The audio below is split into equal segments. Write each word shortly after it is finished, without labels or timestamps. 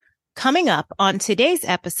Coming up on today's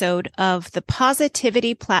episode of the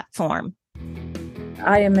Positivity Platform.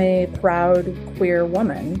 I am a proud queer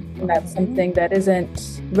woman, and that's something that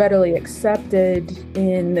isn't readily accepted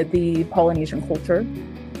in the Polynesian culture.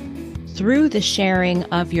 Through the sharing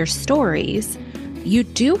of your stories, you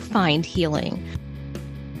do find healing.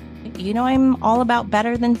 I'm all about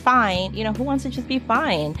better than fine. Who wants to just be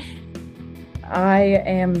fine? I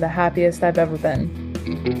am the happiest I've ever been.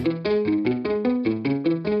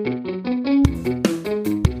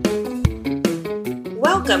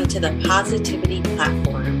 Welcome to the Positivity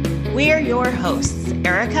Platform. We're your hosts,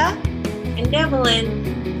 Erica and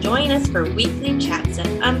Evelyn. Join us for weekly chats that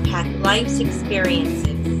unpack life's experiences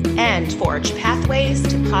and forge pathways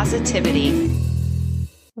to positivity.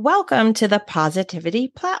 Welcome to the Positivity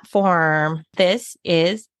Platform. This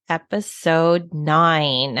is episode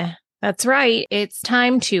 9. That's right. It's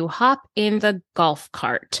time to hop in the golf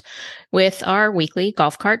cart with our weekly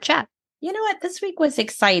golf cart chat. You know what? This week was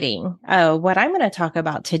exciting. What I'm going to talk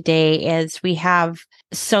about today is we have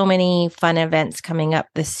so many fun events coming up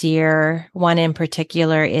this year. One in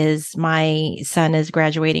particular is my son is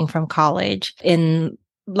graduating from college in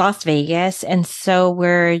Las Vegas. And so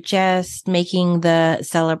we're just making the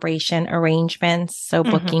celebration arrangements. So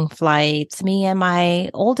booking flights. Me and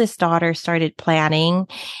my oldest daughter started planning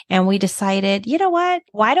and we decided, you know what?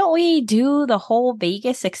 Why don't we do the whole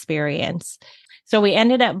Vegas experience? So we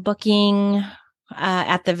ended up booking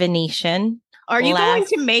at the Venetian. Are you going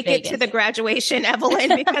to make it to the graduation,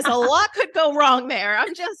 Evelyn? Because a lot could go wrong there.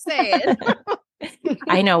 I'm just saying.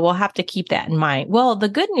 I know. We'll have to keep that in mind. Well, the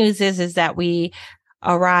good news is that we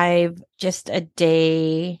arrive just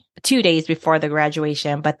 2 days before the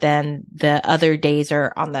graduation, but then the other days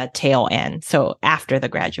are on the tail end. So after the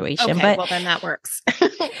graduation. Okay, well then that works.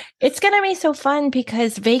 It's going to be so fun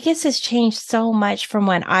because Vegas has changed so much from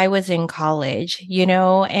when I was in college,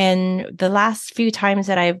 and the last few times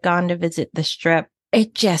that I've gone to visit the Strip,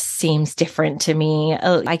 it just seems different to me.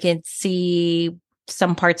 I can see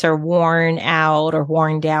some parts are worn out or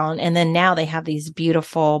worn down. And then now they have these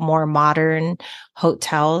beautiful, more modern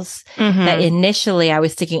hotels that initially I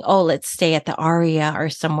was thinking, let's stay at the Aria or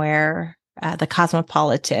somewhere, the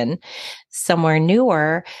Cosmopolitan, somewhere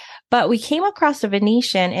newer. But we came across the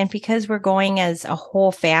Venetian, and because we're going as a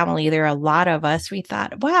whole family, there are a lot of us, we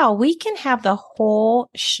thought, wow, we can have the whole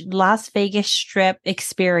Las Vegas Strip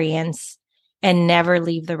experience and never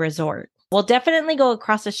leave the resort. We'll definitely go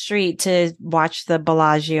across the street to watch the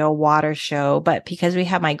Bellagio water show, but because we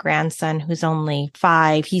have my grandson who's only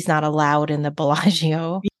 5, he's not allowed in the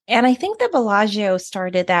Bellagio. And I think the Bellagio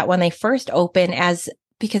started that when they first opened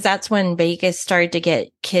because that's when Vegas started to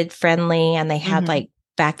get kid friendly, and they had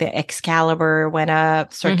back the Excalibur went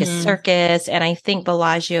up, Circus. And I think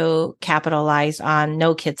Bellagio capitalized on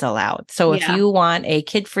no kids allowed. So if you want a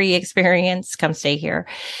kid-free experience, come stay here.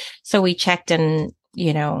 So we checked and,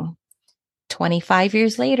 25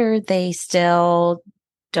 years later, they still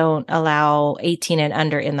don't allow 18 and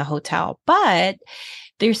under in the hotel, but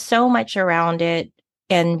there's so much around it.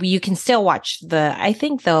 And you can still watch I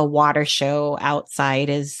think the water show outside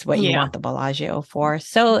is what you want the Bellagio for.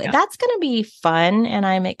 So that's going to be fun. And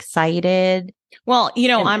I'm excited. Well,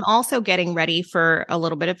 I'm also getting ready for a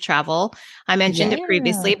little bit of travel. I mentioned it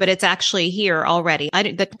previously, but it's actually here already.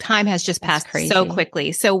 The time has just passed so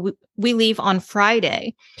quickly. So we leave on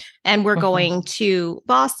Friday and we're going to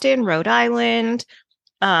Boston, Rhode Island,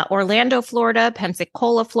 Orlando, Florida,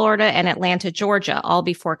 Pensacola, Florida, and Atlanta, Georgia, all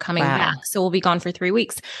before coming back. So we'll be gone for 3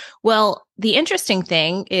 weeks. Well, the interesting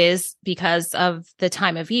thing is because of the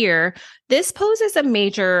time of year, this poses a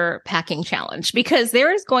major packing challenge because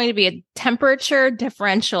there is going to be a temperature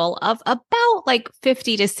differential of about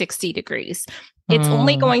 50 to 60 degrees. It's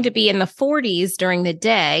only going to be in the 40s during the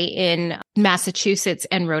day in Massachusetts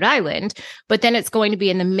and Rhode Island, but then it's going to be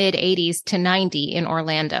in the mid 80s to 90 in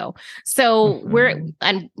Orlando. So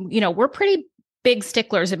we're pretty big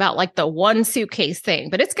sticklers about the one suitcase thing,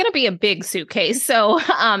 but it's going to be a big suitcase. So,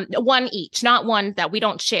 one each, not one that we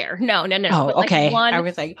don't share. No. Oh, okay. One I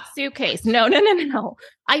was suitcase. No.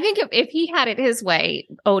 I think if he had it his way,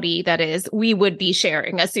 Odie, that is, we would be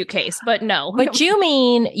sharing a suitcase, but no. But you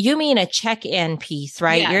mean a check-in piece,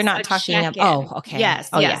 right? Yes, you're not talking about, okay. Yes.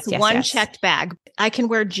 One checked bag. I can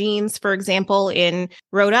wear jeans, for example, in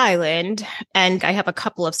Rhode Island, and I have a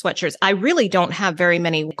couple of sweatshirts. I really don't have very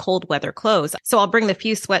many cold weather clothes. So I'll bring the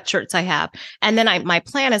few sweatshirts I have. And then my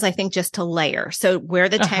plan is, I think, just to layer. So wear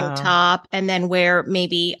the tank top and then wear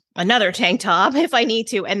maybe another tank top if I need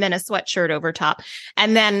to, and then a sweatshirt over top.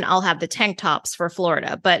 And then I'll have the tank tops for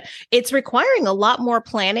Florida. But it's requiring a lot more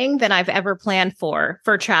planning than I've ever planned for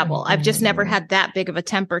travel. I've just never had that big of a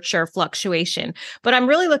temperature fluctuation. But I'm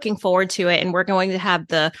really looking forward to it. And we're going to have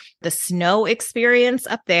the snow experience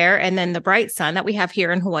up there, and then the bright sun that we have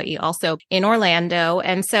here in Hawaii, also in Orlando.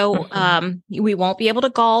 And so we won't be able to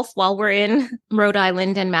golf while we're in Rhode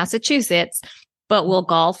Island and Massachusetts, but we'll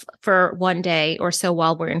golf for one day or so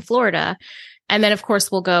while we're in Florida. And then, of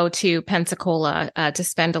course, we'll go to Pensacola to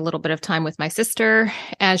spend a little bit of time with my sister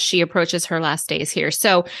as she approaches her last days here.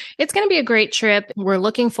 So it's going to be a great trip. We're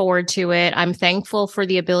looking forward to it. I'm thankful for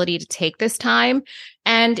the ability to take this time.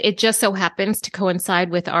 And it just so happens to coincide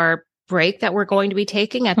with our break that we're going to be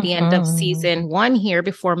taking at the end of season 1 here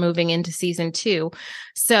before moving into season 2.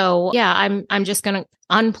 So yeah, I'm just going to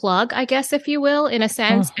unplug, I guess, if you will, in a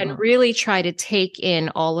sense, and really try to take in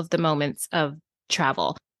all of the moments of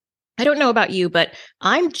travel. I don't know about you, but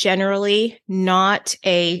I'm generally not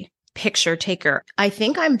a picture taker. I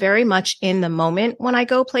think I'm very much in the moment when I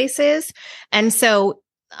go places. And so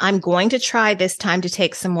I'm going to try this time to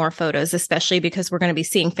take some more photos, especially because we're going to be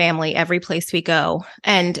seeing family every place we go.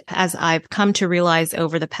 And as I've come to realize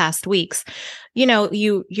over the past weeks,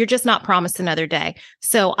 you're just not promised another day.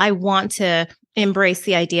 So I want to embrace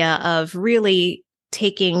the idea of really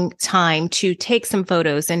taking time to take some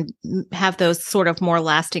photos and have those sort of more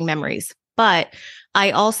lasting memories. But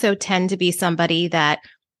I also tend to be somebody that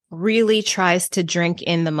really tries to drink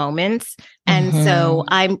in the moments. And so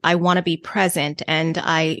I want to be present, and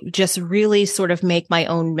I just really sort of make my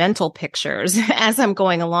own mental pictures as I'm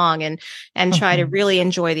going along and try to really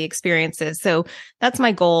enjoy the experiences. So that's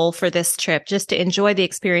my goal for this trip, just to enjoy the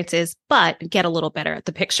experiences, but get a little better at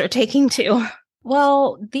the picture taking too.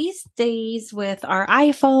 Well, these days with our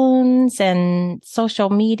iPhones and social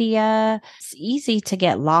media, it's easy to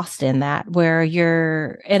get lost in that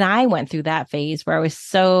and I went through that phase where I was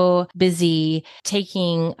so busy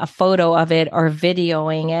taking a photo of it or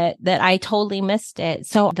videoing it that I totally missed it.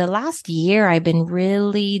 So the last year I've been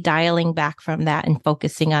really dialing back from that and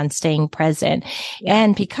focusing on staying present. Yeah.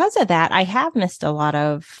 And because of that, I have missed a lot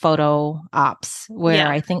of photo ops where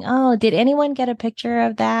I think, oh, did anyone get a picture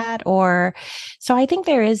of that? So I think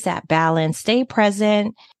there is that balance, stay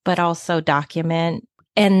present, but also document.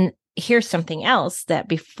 And here's something else that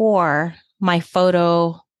before my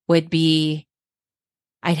photo would be,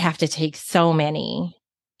 I'd have to take so many,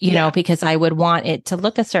 because I would want it to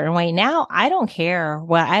look a certain way. Now I don't care.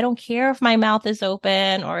 Well, I don't care if my mouth is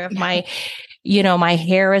open or if my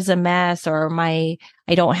hair is a mess or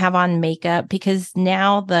I don't have on makeup, because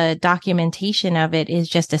now the documentation of it is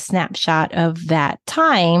just a snapshot of that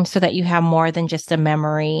time so that you have more than just a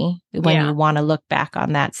memory when you want to look back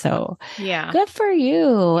on that. So good for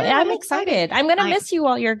you. Yeah, I'm excited. I'm going to miss you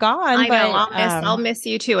while you're gone. I know. I'll miss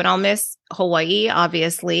you too. And I'll miss Hawaii,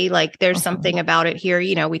 obviously. Like there's something about it here.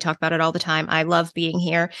 We talk about it all the time. I love being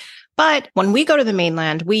here. But when we go to the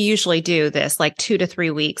mainland, we usually do this like 2 to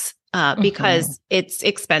 3 weeks. Because it's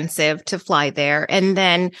expensive to fly there. And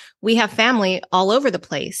then we have family all over the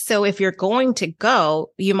place. So if you're going to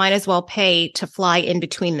go, you might as well pay to fly in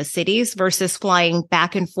between the cities versus flying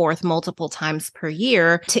back and forth multiple times per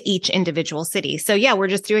year to each individual city. So yeah, we're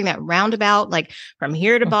just doing that roundabout, like from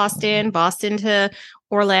here to Boston, Boston to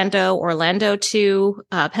Orlando to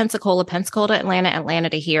Pensacola, Pensacola to Atlanta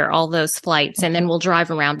to here, all those flights. And then we'll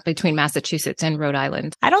drive around between Massachusetts and Rhode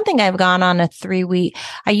Island. I don't think I've gone on a 3-week.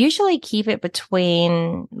 I usually keep it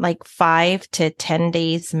between like 5 to 10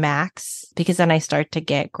 days max, because then I start to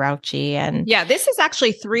get grouchy. And yeah, this is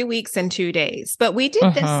actually 3 weeks and 2 days, but we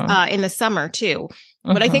did this in the summer too.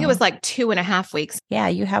 But I think it was like 2.5 weeks. Yeah,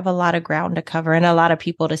 you have a lot of ground to cover and a lot of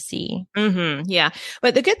people to see. Yeah.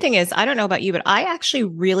 But the good thing is, I don't know about you, but I actually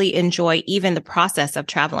really enjoy even the process of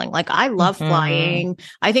traveling. Like I love flying.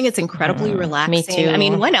 I think it's incredibly relaxing. Me too. I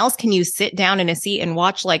mean, when else can you sit down in a seat and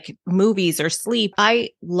watch like movies or sleep? I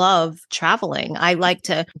love traveling. I like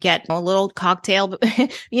to get a little cocktail,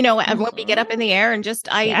 when we get up in the air and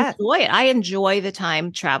just, I enjoy it. I enjoy the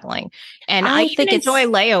time traveling. And I even enjoy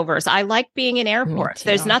layovers. I like being in airports.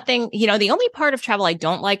 There's nothing, the only part of travel I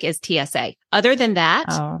don't like is TSA. Other than that,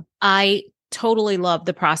 I totally love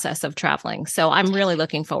the process of traveling. So I'm really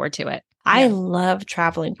looking forward to it. I love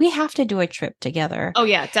traveling. We have to do a trip together. Oh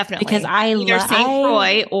yeah, definitely. Because either St.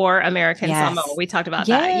 Croix or American Samoa. We talked about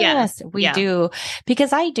that. Yes, we do.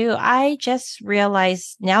 Because I just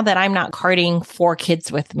realized now that I'm not carting 4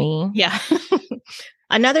 kids with me. Yeah.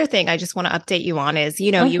 Another thing I just want to update you on is,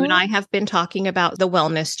 you and I have been talking about the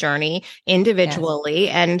wellness journey individually.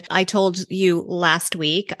 Yes. And I told you last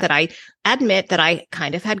week that I admit that I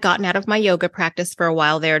kind of had gotten out of my yoga practice for a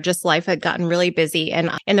while there. Just life had gotten really busy.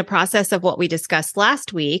 And in the process of what we discussed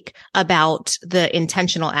last week about the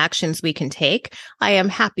intentional actions we can take, I am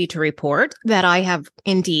happy to report that I have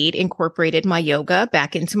indeed incorporated my yoga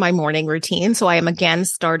back into my morning routine. So I am again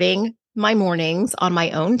starting my mornings on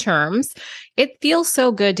my own terms. It feels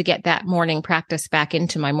so good to get that morning practice back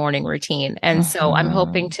into my morning routine. And so I'm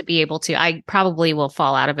hoping to be able to, I probably will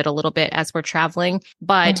fall out of it a little bit as we're traveling,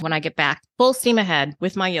 but when I get back, full steam ahead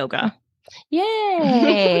with my yoga.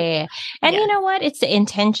 Yay. And you know what? It's the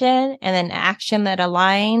intention and then action that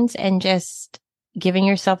aligns, and just giving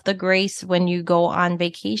yourself the grace when you go on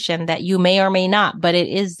vacation that you may or may not, but it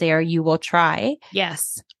is there. You will try.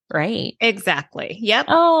 Yes. Right. Exactly. Yep.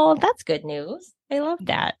 Oh, that's good news. I love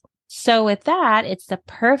that. So with that, it's the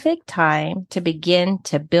perfect time to begin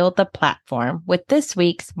to build the platform with this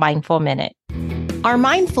week's Mindful Minute. Our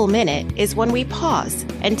Mindful Minute is when we pause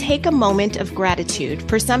and take a moment of gratitude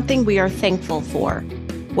for something we are thankful for.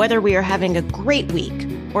 Whether we are having a great week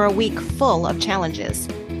or a week full of challenges,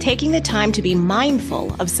 taking the time to be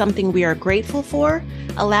mindful of something we are grateful for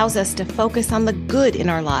allows us to focus on the good in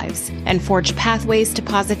our lives and forge pathways to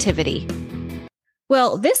positivity.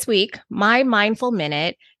 Well, this week, my Mindful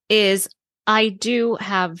Minute is I do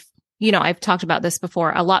have, I've talked about this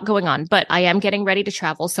before, a lot going on, but I am getting ready to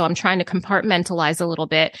travel. So I'm trying to compartmentalize a little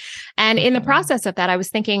bit. And in the process of that, I was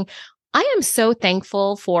thinking, I am so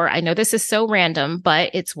thankful for, I know this is so random, but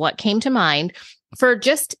it's what came to mind, for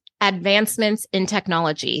just advancements in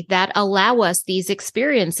technology that allow us these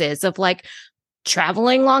experiences of like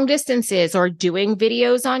traveling long distances or doing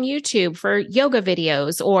videos on YouTube for yoga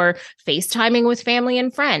videos or FaceTiming with family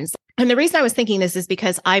and friends. And the reason I was thinking this is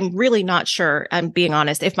because I'm really not sure, I'm being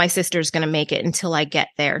honest, if my sister's going to make it until I get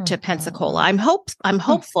there to Pensacola. I'm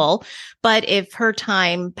hopeful, but if her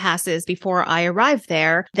time passes before I arrive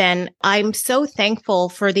there, then I'm so thankful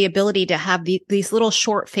for the ability to have these little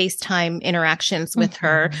short FaceTime interactions with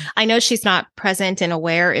her. I know she's not present and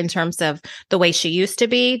aware in terms of the way she used to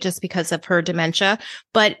be just because of her dementia,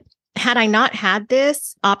 but had I not had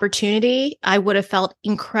this opportunity, I would have felt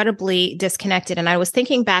incredibly disconnected. And I was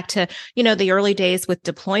thinking back to, the early days with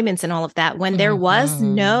deployments and all of that, when there was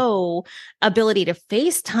no ability to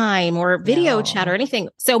FaceTime or video chat or anything.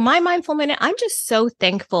 So my Mindful Minute, I'm just so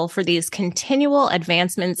thankful for these continual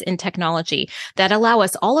advancements in technology that allow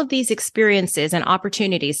us all of these experiences and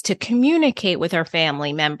opportunities to communicate with our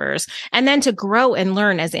family members and then to grow and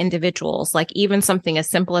learn as individuals, like even something as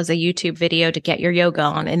simple as a YouTube video to get your yoga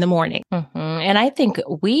on in the morning. And I think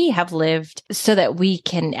we have lived so that we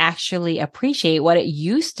can actually appreciate what it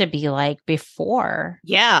used to be like before.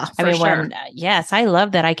 Yeah, for sure. Yes, I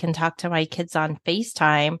love that I can talk to my kids on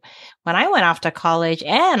FaceTime. When I went off to college,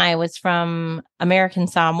 and I was from American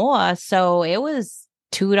Samoa, so it was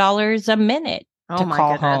 $2 a minute to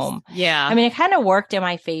call home. Yeah. I mean, it kind of worked in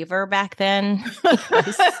my favor back then.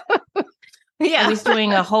 Yeah. I was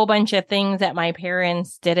doing a whole bunch of things that my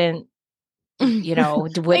parents didn't, they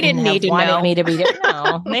didn't need to know me to be.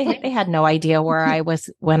 No, they had no idea where I was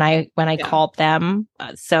when I called them.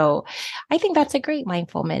 So I think that's a great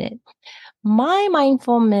Mindful Minute. My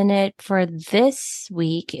Mindful Minute for this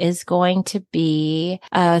week is going to be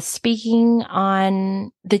speaking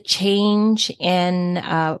on the change in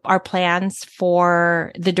our plans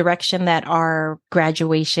for the direction that our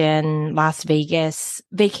graduation Las Vegas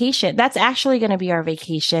vacation. That's actually going to be our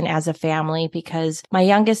vacation as a family, because my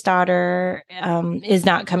youngest daughter is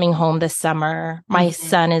not coming home this summer. My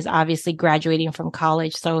son is obviously graduating from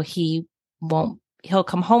college, so he'll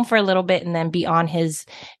come home for a little bit and then be on his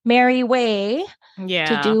merry way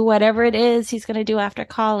to do whatever it is he's going to do after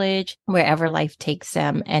college, wherever life takes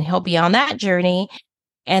him. And he'll be on that journey.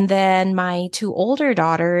 And then my two older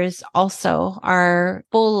daughters also are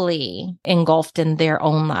fully engulfed in their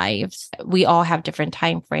own lives. We all have different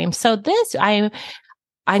time frames. So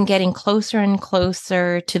I'm getting closer and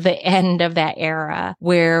closer to the end of that era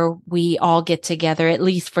where we all get together, at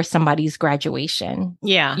least for somebody's graduation.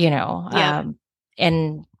 Yeah.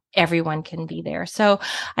 And everyone can be there. So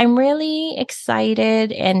I'm really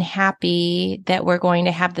excited and happy that we're going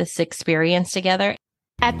to have this experience together.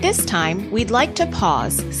 At this time, we'd like to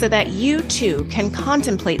pause so that you too can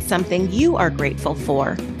contemplate something you are grateful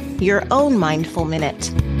for, your own Mindful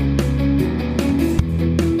Minute.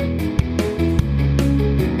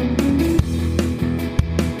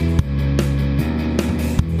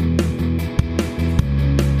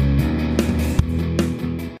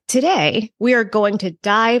 Today, we are going to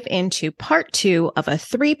dive into part 2 of a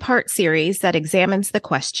 3-part series that examines the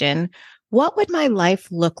question, what would my life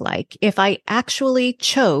look like if I actually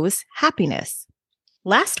chose happiness?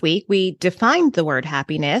 Last week, we defined the word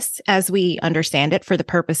happiness as we understand it for the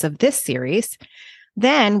purpose of this series.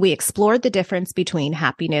 Then we explored the difference between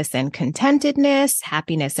happiness and contentedness,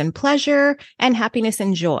 happiness and pleasure, and happiness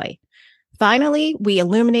and joy. Finally, we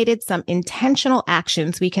illuminated some intentional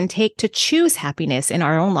actions we can take to choose happiness in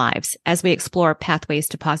our own lives as we explore pathways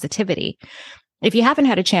to positivity. If you haven't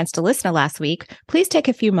had a chance to listen to last week, please take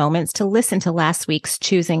a few moments to listen to last week's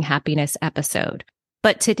Choosing Happiness episode.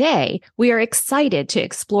 But today, we are excited to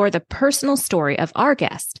explore the personal story of our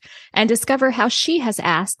guest and discover how she has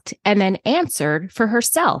asked and then answered for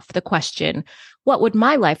herself the question, what would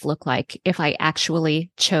my life look like if I actually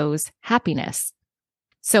chose happiness?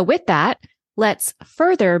 So with that, let's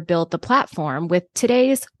further build the platform with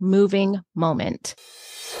today's moving moment.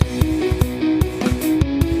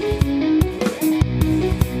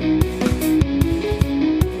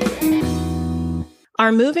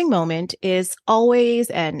 Our moving moment is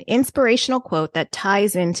always an inspirational quote that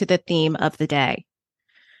ties into the theme of the day.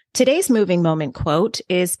 Today's moving moment quote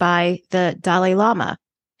is by the Dalai Lama,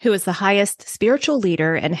 who is the highest spiritual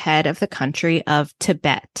leader and head of the country of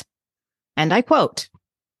Tibet. And I quote,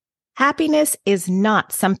 "Happiness is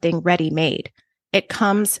not something ready-made. It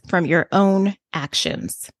comes from your own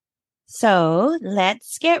actions." So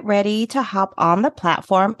let's get ready to hop on the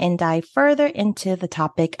platform and dive further into the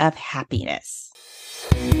topic of happiness.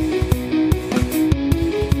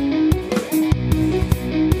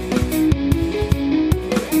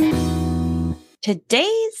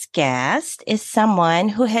 Today's guest is someone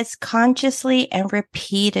who has consciously and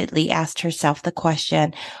repeatedly asked herself the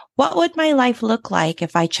question, what would my life look like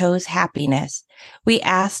if I chose happiness? We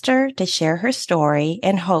asked her to share her story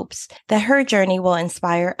in hopes that her journey will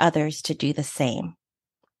inspire others to do the same.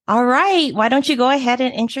 All right, why don't you go ahead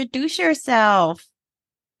and introduce yourself?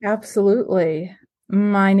 Absolutely.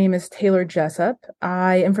 My name is Taylor Jessup.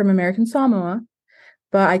 I am from American Samoa,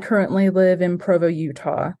 but I currently live in Provo,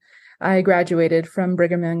 Utah. I graduated from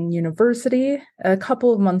Brigham Young University a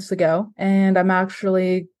couple of months ago, and I'm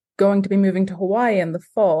actually going to be moving to Hawaii in the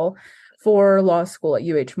fall for law school at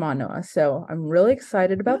UH Manoa. So I'm really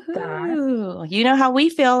excited about that. You know how we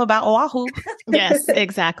feel about Oahu. Yes,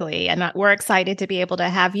 exactly. And we're excited to be able to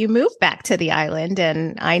have you move back to the island.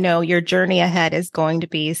 And I know your journey ahead is going to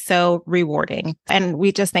be so rewarding. And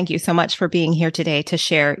we just thank you so much for being here today to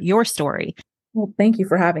share your story. Well, thank you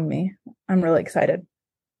for having me. I'm really excited.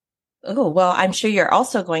 Oh, well, I'm sure you're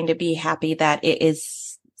also going to be happy that it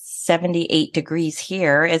is 78 degrees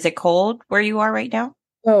here. Is it cold where you are right now?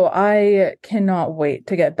 Oh, I cannot wait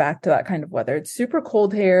to get back to that kind of weather. It's super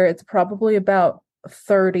cold here. It's probably about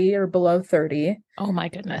 30 or below 30. Oh my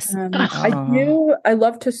goodness. I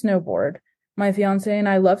love to snowboard. My fiance and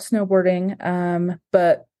I love snowboarding.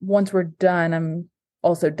 But once we're done, I'm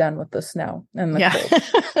also done with the snow and the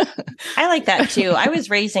cold. I like that too. I was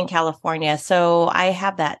raised in California, so I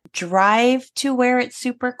have that drive to where it's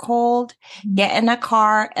super cold, get in a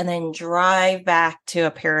car, and then drive back to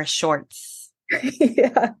a pair of shorts.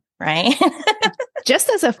 Yeah. Right? Just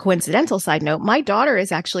as a coincidental side note, my daughter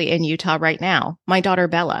is actually in Utah right now. My daughter,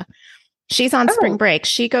 Bella. She's on spring break.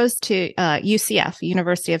 She goes to UCF,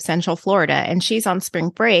 University of Central Florida, and she's on spring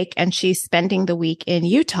break, and she's spending the week in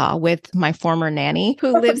Utah with my former nanny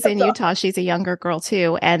who lives in Utah. She's a younger girl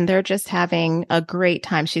too, and they're just having a great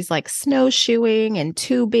time. She's like snowshoeing and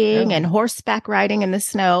tubing and horseback riding in the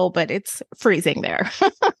snow, but it's freezing there.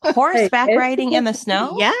 Horseback riding in the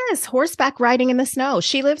snow? Yes, horseback riding in the snow.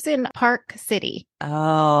 She lives in Park City.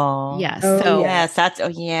 Oh. Yes.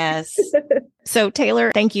 Yes. So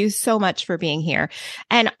Taylor, thank you so much for being here.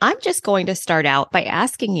 And I'm just going to start out by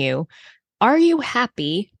asking you, are you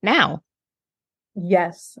happy now?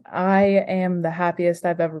 Yes, I am the happiest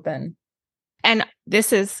I've ever been. And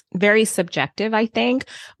this is very subjective, I think,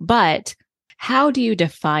 but how do you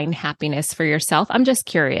define happiness for yourself? I'm just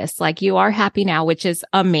curious, like you are happy now, which is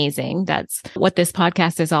amazing. That's what this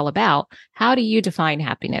podcast is all about. How do you define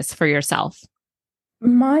happiness for yourself?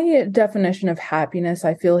 My definition of happiness,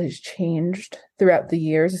 I feel, has changed throughout the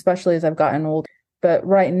years, especially as I've gotten older. But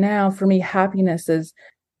right now, for me, happiness is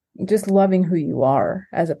just loving who you are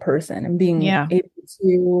as a person and being able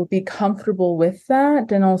to be comfortable with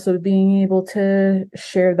that, and also being able to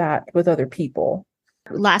share that with other people.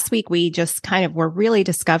 Last week, we just kind of were really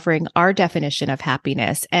discovering our definition of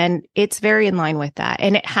happiness, and it's very in line with that.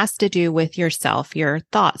 And it has to do with yourself, your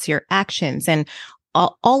thoughts, your actions, and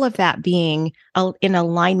all of that being in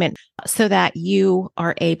alignment so that you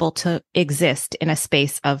are able to exist in a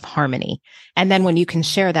space of harmony. And then when you can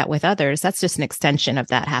share that with others, that's just an extension of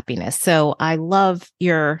that happiness. So I love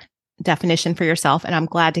your definition for yourself, and I'm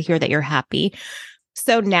glad to hear that you're happy.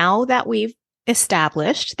 So now that we've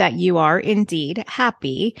established that you are indeed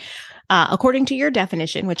happy, according to your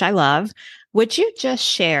definition, which I love, would you just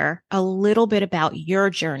share a little bit about your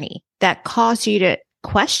journey that caused you to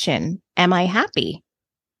question, am I happy?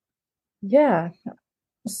 Yeah.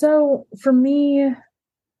 So for me,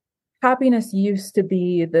 happiness used to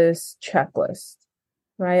be this checklist,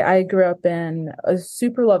 right? I grew up in a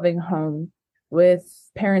super loving home with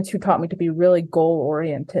parents who taught me to be really goal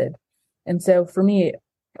oriented. And so for me,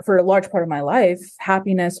 for a large part of my life,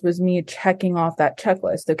 happiness was me checking off that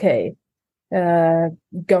checklist. Okay,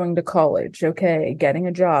 going to college. Okay, getting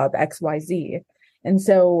a job, XYZ. And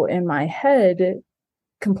so in my head,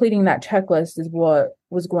 completing that checklist is what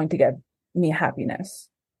was going to get me happiness.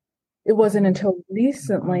 It wasn't until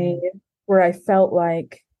recently where I felt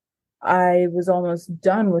like I was almost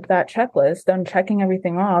done with that checklist, done checking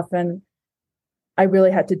everything off. And I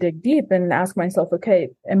really had to dig deep and ask myself, okay,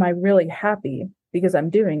 am I really happy because I'm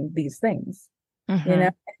doing these things? You know,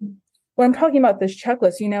 when I'm talking about this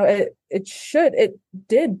checklist, you know, it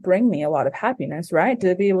did bring me a lot of happiness, right?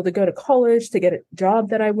 To be able to go to college, to get a job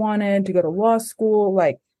that I wanted, to go to law school,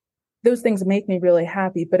 like those things make me really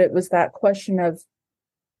happy. But it was that question of,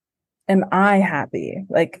 am I happy?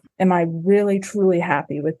 Like, am I really, truly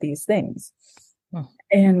happy with these things?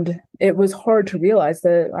 And it was hard to realize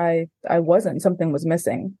that I wasn't, something was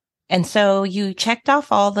missing. And so you checked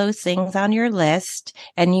off all those things on your list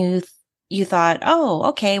and you thought, oh,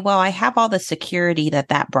 okay, well, I have all the security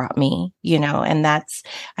that brought me, you know, and that's,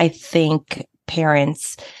 I think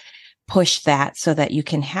parents push that so that you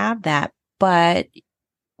can have that. But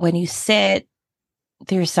when you sit,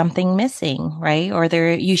 there's something missing, right? Or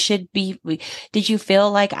you should be, did you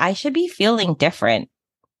feel like I should be feeling different?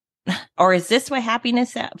 Or is this what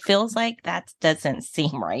happiness feels like? That doesn't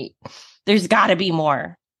seem right. There's got to be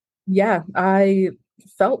more. Yeah, I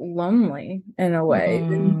felt lonely in a way,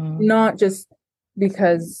 not just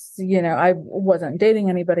because, you know, I wasn't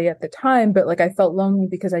dating anybody at the time, but like I felt lonely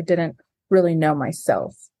because I didn't really know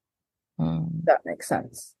myself. That makes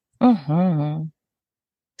sense.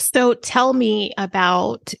 So tell me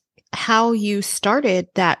about how you started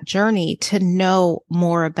that journey to know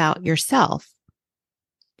more about yourself.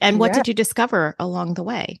 And what did you discover along the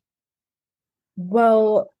way?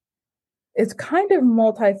 Well, it's kind of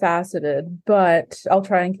multifaceted, but I'll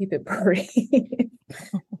try and keep it brief. You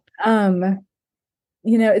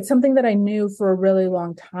know, it's something that I knew for a really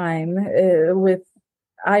long time.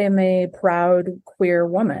 I am a proud queer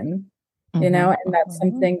woman, you know, and that's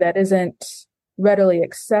something that isn't readily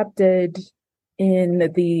accepted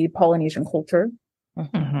in the Polynesian culture.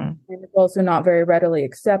 And it's also not very readily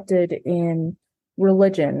accepted in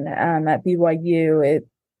religion. At BYU, it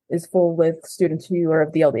is full with students who are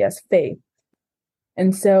of the LDS faith.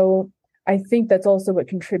 And so I think that's also what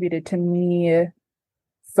contributed to me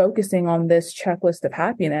focusing on this checklist of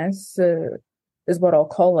happiness, is what I'll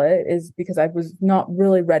call it, is because I was not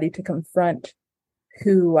really ready to confront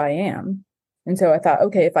who I am. And so I thought,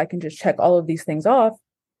 okay, if I can just check all of these things off,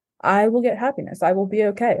 I will get happiness. I will be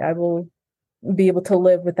okay. I will be able to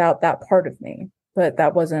live without that part of me. But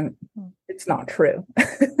it's not true.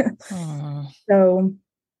 So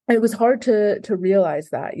it was hard to realize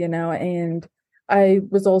that, you know, and I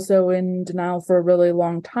was also in denial for a really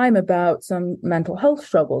long time about some mental health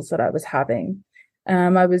struggles that I was having.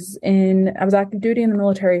 I was active duty in the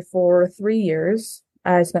military for 3 years.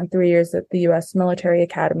 I spent 3 years at the U.S. Military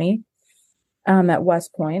Academy, at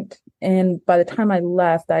West Point. And by the time I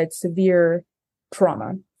left, I had severe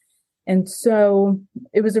trauma. And so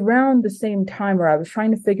it was around the same time where I was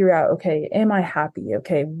trying to figure out, okay, am I happy?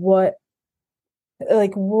 Okay, what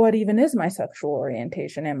even is my sexual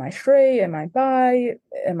orientation? Am I straight? Am I bi?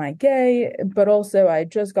 Am I gay? But also I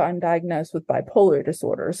had just gotten diagnosed with bipolar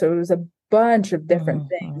disorder. So it was a bunch of different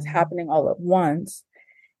things happening all at once.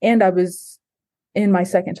 And I was in my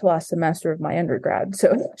second to last semester of my undergrad.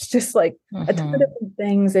 So it's just like a ton of different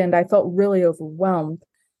things. And I felt really overwhelmed.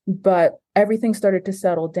 But everything started to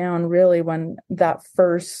settle down really when that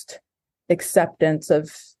first acceptance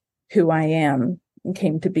of who I am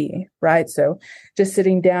came to be, right? So just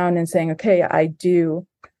sitting down and saying, okay, I do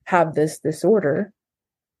have this disorder.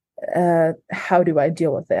 How do I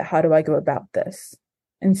deal with it? How do I go about this?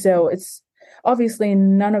 And so it's obviously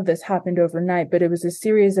none of this happened overnight, but it was a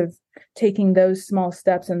series of taking those small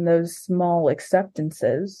steps and those small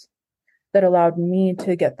acceptances that allowed me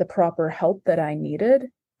to get the proper help that I needed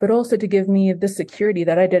but also to give me the security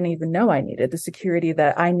that I didn't even know I needed, the security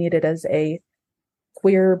that I needed as a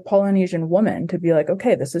queer Polynesian woman to be like,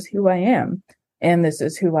 okay, this is who I am and this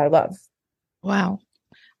is who I love. Wow.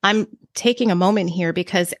 I'm taking a moment here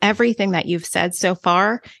because everything that you've said so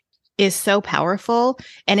far is so powerful.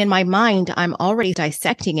 And in my mind, I'm already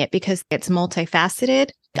dissecting it because it's multifaceted.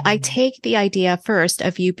 I take the idea first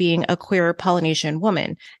of you being a queer Polynesian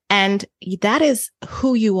woman, and that is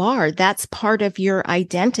who you are. That's part of your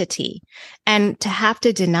identity. And to have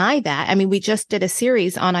to deny that, I mean, we just did a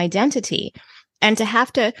series on identity, and to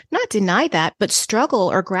have to not deny that, but struggle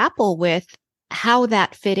or grapple with how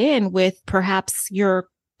that fit in with perhaps your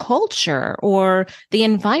culture or the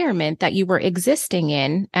environment that you were existing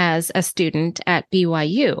in as a student at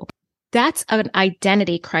BYU. That's an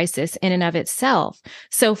identity crisis in and of itself.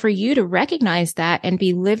 So for you to recognize that and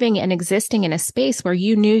be living and existing in a space where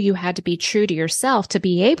you knew you had to be true to yourself to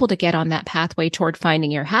be able to get on that pathway toward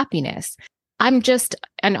finding your happiness. I'm just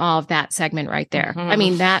in awe of that segment right there. I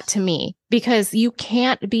mean, that to me, because you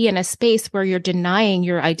can't be in a space where you're denying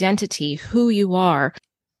your identity, who you are,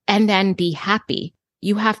 and then be happy.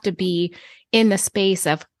 You have to be in the space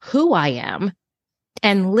of who I am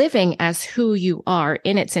and living as who you are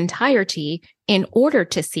in its entirety in order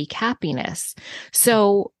to seek happiness.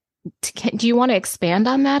 So do you want to expand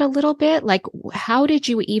on that a little bit? Like, how did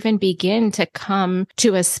you even begin to come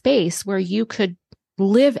to a space where you could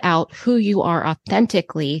live out who you are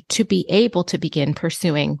authentically to be able to begin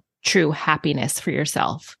pursuing true happiness for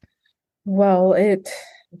yourself? Well, it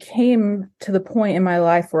came to the point in my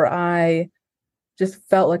life where I just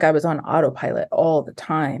felt like I was on autopilot all the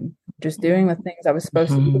time, just doing the things I was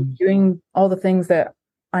supposed to be doing, all the things that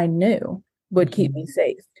I knew would keep me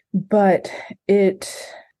safe. But it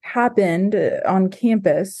happened on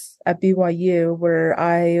campus at BYU where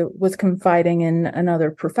I was confiding in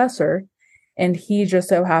another professor, and he just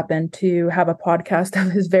so happened to have a podcast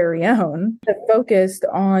of his very own that focused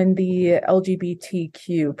on the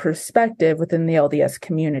LGBTQ perspective within the LDS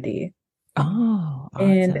community. Oh, awesome.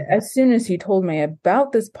 And as soon as he told me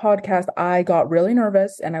about this podcast, I got really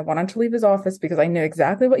nervous and I wanted to leave his office because I knew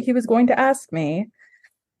exactly what he was going to ask me.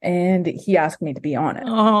 And he asked me to be on it.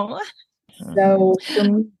 Oh. So for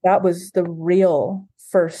me, that was the real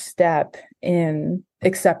first step in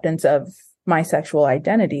acceptance of my sexual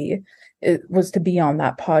identity. It was to be on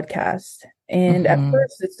that podcast. And at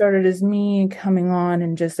first it started as me coming on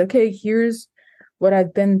and just, okay, here's what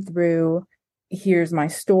I've been through. Here's my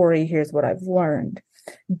story. Here's what I've learned.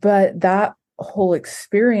 But that whole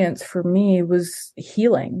experience for me was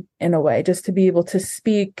healing in a way, just to be able to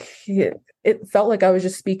speak. It felt like I was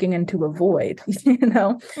just speaking into a void, I didn't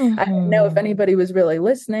know if anybody was really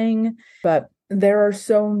listening, but there are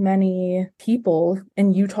so many people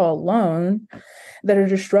in Utah alone that are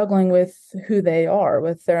just struggling with who they are,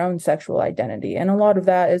 with their own sexual identity. And a lot of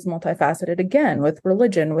that is multifaceted, again, with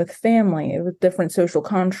religion, with family, with different social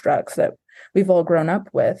constructs that we've all grown up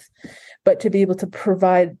with. But to be able to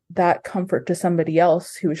provide that comfort to somebody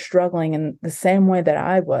else who is struggling in the same way that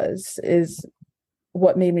I was is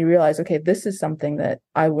what made me realize, okay, this is something that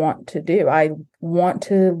I want to do. I want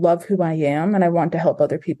to love who I am, and I want to help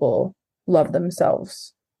other people love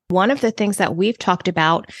themselves. One of the things that we've talked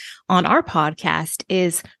about on our podcast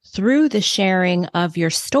is through the sharing of your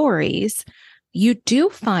stories, you do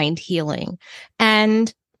find healing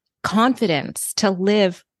and confidence to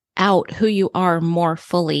live out who you are more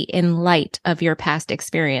fully in light of your past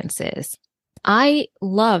experiences. I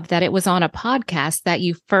love that it was on a podcast that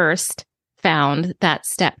you first found that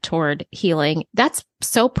step toward healing. That's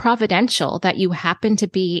so providential that you happen to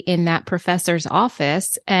be in that professor's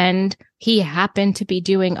office and he happened to be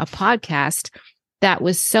doing a podcast that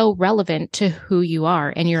was so relevant to who you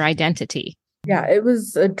are and your identity. Yeah, it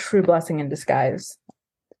was a true blessing in disguise.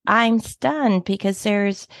 I'm stunned because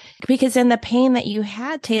in the pain that you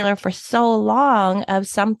had, Taylor, for so long of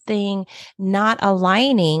something not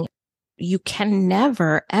aligning, you can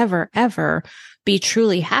never, ever, ever be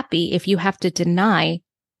truly happy if you have to deny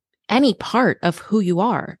any part of who you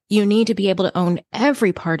are. You need to be able to own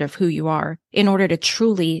every part of who you are in order to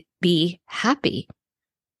truly be happy.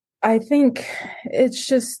 I think it's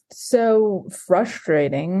just so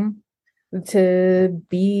frustrating to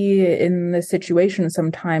be in this situation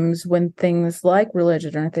sometimes when things like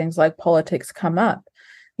religion or things like politics come up.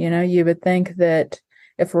 You would think that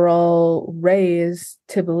if we're all raised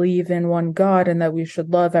to believe in one God and that we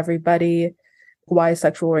should love everybody, why is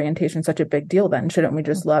sexual orientation such a big deal then? Shouldn't we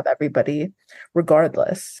just love everybody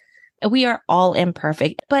regardless? We are all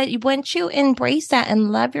imperfect, but once you embrace that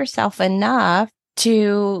and love yourself enough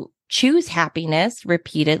to choose happiness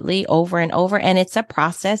repeatedly over and over. And it's a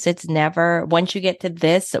process. It's never, once you get to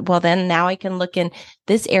this, well, then now I can look in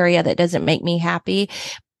this area that doesn't make me happy.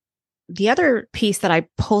 The other piece that I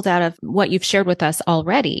pulled out of what you've shared with us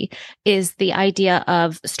already is the idea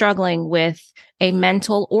of struggling with a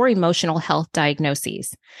mental or emotional health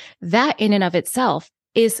diagnoses. That in and of itself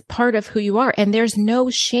is part of who you are. And there's no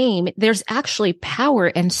shame. There's actually power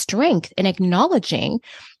and strength in acknowledging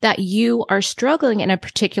that you are struggling in a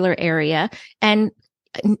particular area and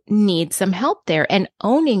need some help there, and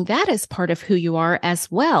owning that as part of who you are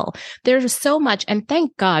as well. There's so much, and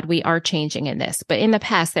thank God we are changing in this, but in the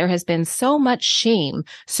past, there has been so much shame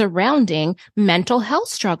surrounding mental health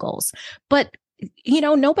struggles. But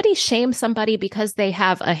nobody shames somebody because they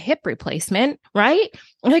have a hip replacement, right?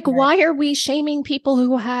 Like, right. Why are we shaming people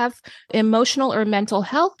who have emotional or mental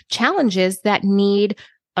health challenges that need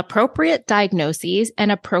appropriate diagnoses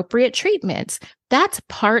and appropriate treatments? That's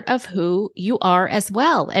part of who you are as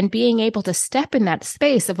well. And being able to step in that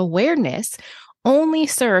space of awareness only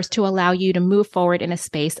serves to allow you to move forward in a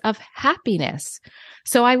space of happiness.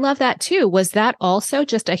 So I love that too. Was that also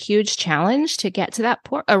just a huge challenge to get to that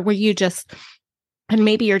point? Or were you just, and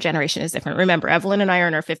maybe your generation is different. Remember, Evelyn and I are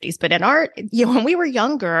in our 50s, but in our, when we were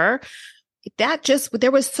younger,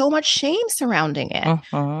 there was so much shame surrounding it.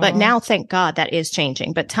 But now, thank God, that is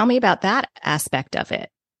changing. But tell me about that aspect of it.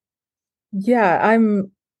 Yeah,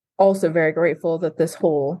 I'm also very grateful that this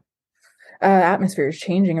whole atmosphere is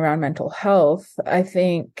changing around mental health. I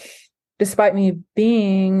think despite me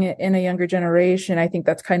being in a younger generation, I think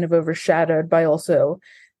that's kind of overshadowed by also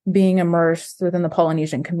being immersed within the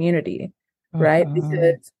Polynesian community, right?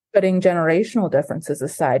 Because putting generational differences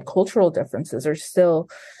aside, cultural differences are still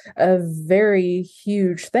a very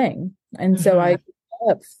huge thing. And so I ended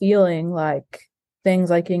up feeling like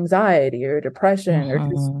things like anxiety or depression or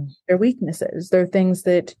just their weaknesses. They're things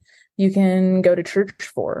that you can go to church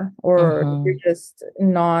for, or you're just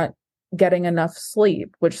not getting enough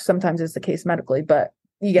sleep, which sometimes is the case medically, but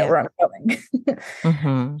you get where I'm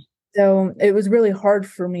going. So it was really hard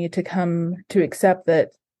for me to come to accept that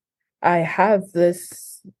I have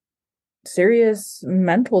this serious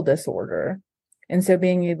mental disorder. And so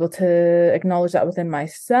being able to acknowledge that within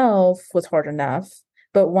myself was hard enough.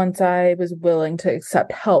 But once I was willing to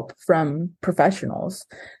accept help from professionals,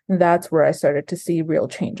 that's where I started to see real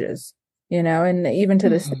changes, and even to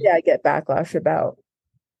this day, I get backlash about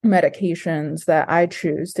medications that I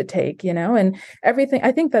choose to take, and everything.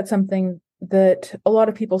 I think that's something that a lot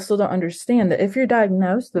of people still don't understand, that if you're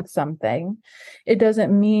diagnosed with something, it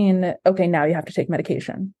doesn't mean, okay, now you have to take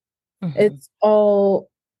medication. It's all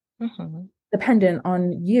dependent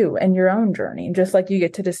on you and your own journey. Just like you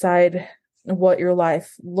get to decide what your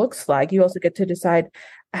life looks like, you also get to decide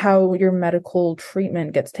how your medical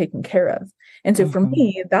treatment gets taken care of. And so for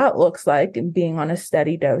me, that looks like being on a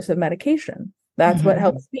steady dose of medication. That's what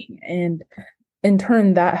helps me. And in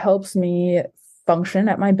turn, that helps me function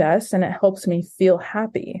at my best, and it helps me feel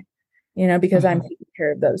happy, because I'm taking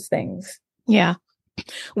care of those things. Yeah.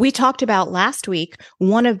 We talked about last week,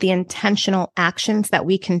 one of the intentional actions that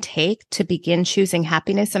we can take to begin choosing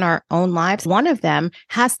happiness in our own lives. One of them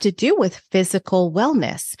has to do with physical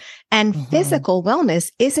wellness. And physical wellness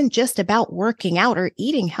isn't just about working out or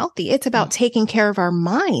eating healthy. It's about taking care of our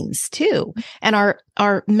minds too, and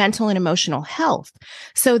our mental and emotional health.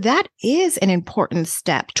 So that is an important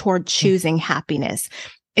step toward choosing happiness.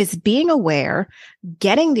 Is being aware,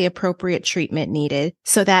 getting the appropriate treatment needed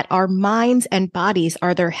so that our minds and bodies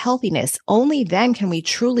are their healthiness. Only then can we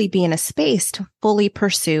truly be in a space to fully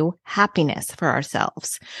pursue happiness for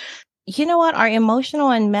ourselves. You know what? Our emotional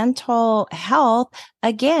and mental health,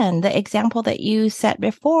 again, the example that you set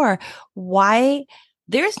before, why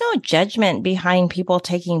there's no judgment behind people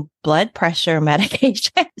taking blood pressure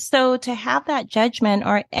medication. So to have that judgment,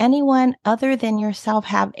 or anyone other than yourself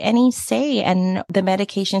have any say in the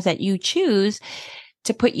medications that you choose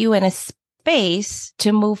to put you in a space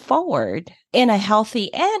to move forward in a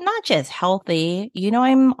healthy, and not just healthy,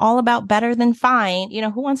 I'm all about better than fine.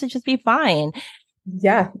 Who wants to just be fine?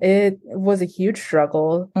 Yeah, it was a huge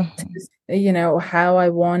struggle, how I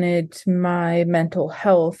wanted my mental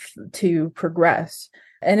health to progress.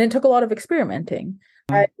 And it took a lot of experimenting.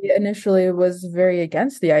 I initially was very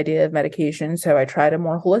against the idea of medication, so I tried a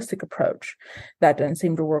more holistic approach. That didn't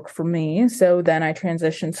seem to work for me. So then I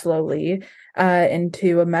transitioned slowly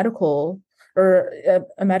into a medical or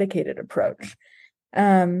a medicated approach.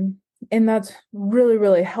 And that's really,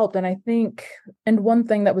 really helped. And I think, and one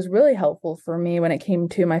thing that was really helpful for me when it came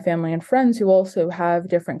to my family and friends who also have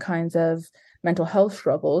different kinds of mental health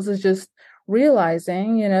struggles is just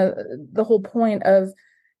realizing, the whole point of,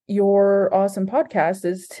 your awesome podcast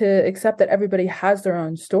is to accept that everybody has their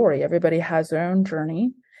own story, everybody has their own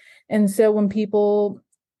journey. And so when people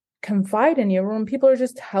confide in you, or when people are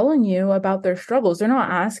just telling you about their struggles, they're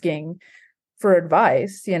not asking for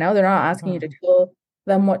advice, they're not asking you to tell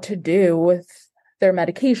them what to do with their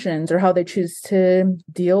medications or how they choose to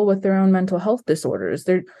deal with their own mental health disorders.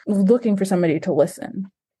 They're looking for somebody to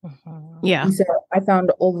listen. Yeah. And so I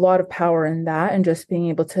found a lot of power in that, and just being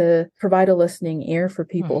able to provide a listening ear for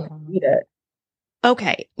people who need it.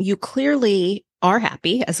 Okay. You clearly are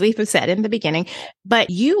happy, as we've said in the beginning, but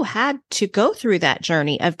you had to go through that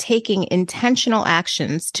journey of taking intentional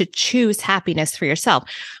actions to choose happiness for yourself.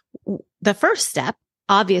 The first step,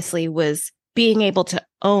 obviously, was being able to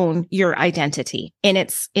own your identity in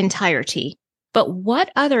its entirety. But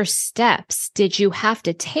what other steps did you have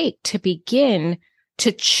to take to begin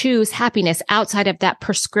to choose happiness outside of that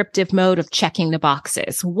prescriptive mode of checking the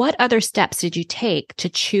boxes? What other steps did you take to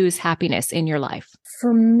choose happiness in your life?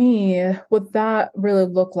 For me, what that really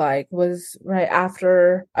looked like was right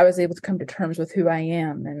after I was able to come to terms with who I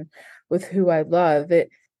am and with who I love. It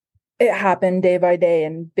happened day by day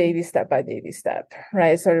and baby step by baby step,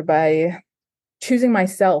 right? It started by choosing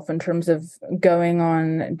myself in terms of going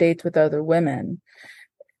on dates with other women.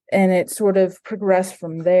 And it sort of progressed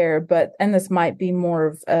from there. And this might be more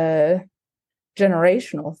of a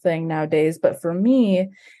generational thing nowadays, but for me,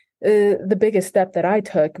 the biggest step that I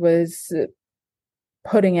took was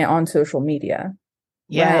putting it on social media.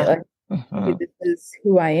 Yeah. Right? Like, this is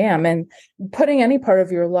who I am. And putting any part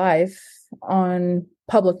of your life on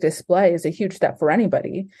public display is a huge step for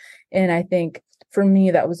anybody. And I think for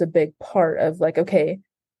me, that was a big part of like, okay,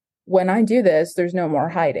 when I do this, there's no more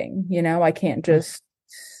hiding. I can't just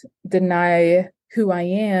deny who I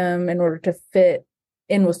am in order to fit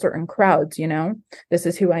in with certain crowds. This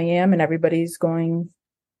is who I am, and everybody's going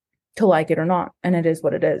to like it or not. And it is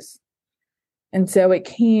what it is. And so it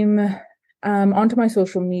came onto my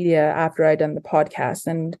social media after I'd done the podcast,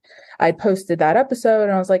 and I posted that episode,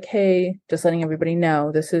 and I was like, hey, just letting everybody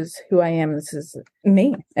know, this is who I am. This is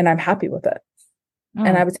me, and I'm happy with it.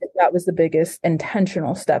 And I would say that was the biggest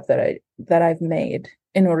intentional step that I've made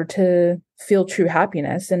in order to feel true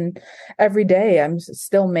happiness. And every day I'm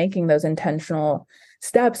still making those intentional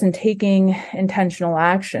steps and taking intentional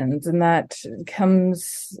actions. And that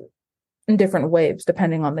comes in different waves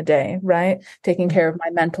depending on the day, right? Taking care of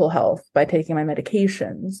my mental health by taking my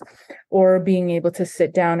medications, or being able to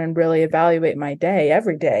sit down and really evaluate my day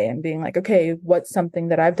every day and being like, okay, what's something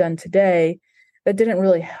that I've done today that didn't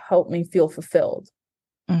really help me feel fulfilled?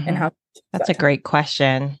 And how that's a great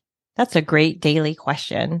question. That's a great daily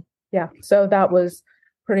question. Yeah. So that was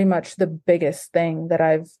pretty much the biggest thing that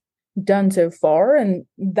I've done so far. And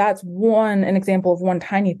that's an example of one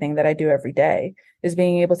tiny thing that I do every day, is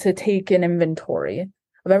being able to take an inventory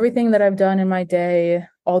of everything that I've done in my day,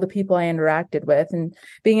 all the people I interacted with, and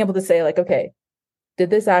being able to say like, okay, did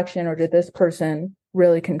this action or did this person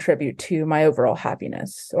really contribute to my overall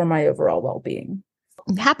happiness or my overall well-being?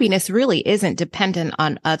 Happiness really isn't dependent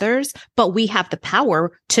on others, but we have the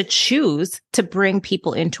power to choose to bring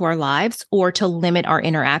people into our lives, or to limit our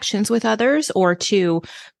interactions with others, or to,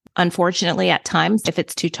 unfortunately, at times, if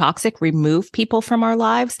it's too toxic, remove people from our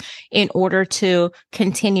lives in order to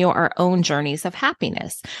continue our own journeys of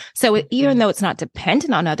happiness. So even though it's not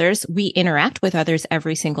dependent on others, we interact with others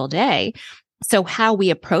every single day. So how we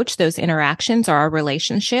approach those interactions or our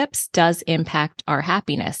relationships does impact our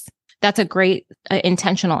happiness. That's a great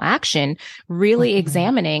intentional action, really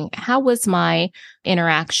examining how was my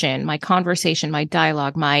interaction, my conversation, my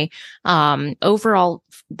dialogue, my overall,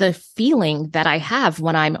 the feeling that I have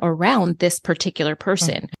when I'm around this particular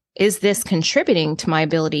person. Is this contributing to my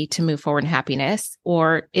ability to move forward in happiness,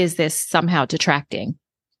 or is this somehow detracting?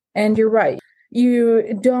 And you're right.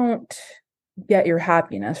 You don't get your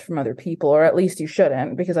happiness from other people, or at least you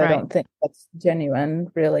shouldn't, because I don't think that's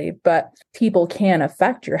genuine, really. But people can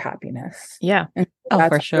affect your happiness. Yeah. And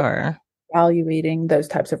for sure. Evaluating those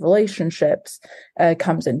types of relationships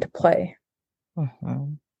comes into play.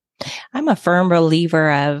 I'm a firm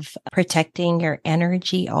believer of protecting your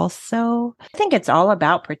energy also. I think it's all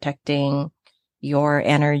about protecting your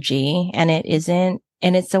energy, and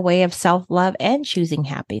it's a way of self-love and choosing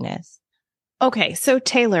happiness. Okay. So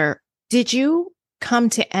Taylor, did you come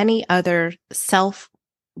to any other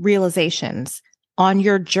self-realizations on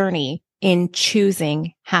your journey in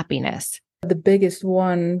choosing happiness? The biggest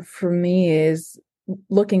one for me is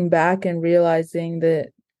looking back and realizing that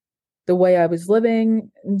the way I was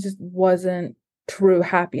living just wasn't true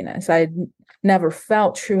happiness. I'd never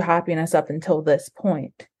felt true happiness up until this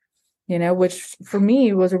point, which for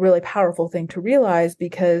me was a really powerful thing to realize,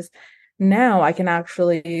 because now I can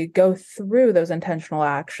actually go through those intentional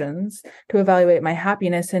actions to evaluate my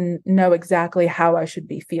happiness and know exactly how I should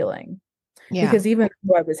be feeling. Yeah. Because even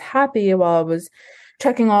though I was happy while I was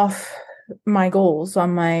checking off my goals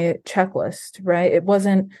on my checklist, right? It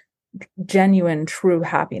wasn't genuine, true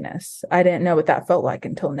happiness. I didn't know what that felt like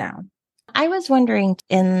until now. I was wondering,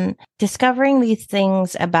 in discovering these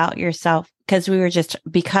things about yourself, because we were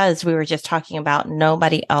just talking about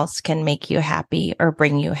nobody else can make you happy or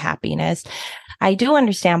bring you happiness. I do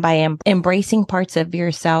understand by embracing parts of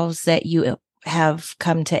yourselves that you have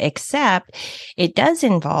come to accept, it does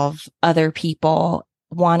involve other people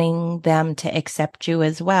wanting them to accept you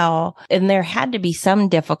as well. And there had to be some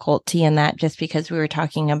difficulty in that, just because we were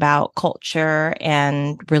talking about culture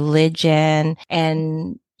and religion,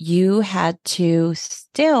 and you had to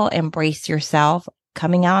still embrace yourself,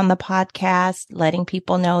 coming out on the podcast, letting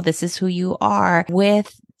people know this is who you are,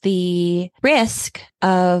 with the risk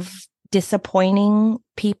of disappointing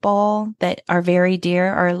people that are very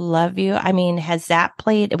dear or love you. I mean, was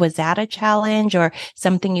that a challenge or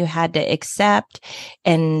something you had to accept?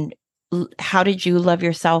 And how did you love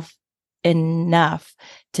yourself enough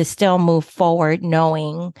to still move forward,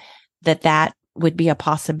 knowing that would be a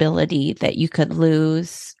possibility that you could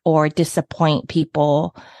lose or disappoint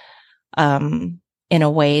people in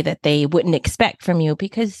a way that they wouldn't expect from you,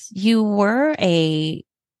 because you were a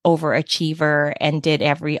overachiever and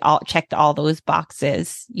checked all those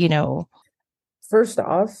boxes, First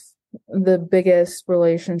off, the biggest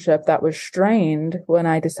relationship that was strained when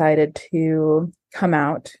I decided to come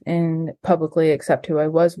out and publicly accept who I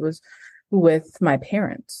was with my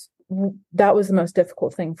parents. That was the most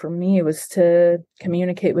difficult thing for me, was to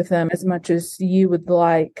communicate with them. As much as you would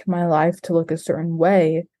like my life to look a certain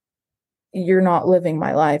way, you're not living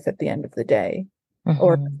my life at the end of the day. Mm-hmm.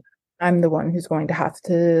 Or I'm the one who's going to have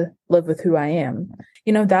to live with who I am.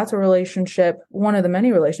 That's a relationship, one of the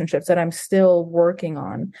many relationships that I'm still working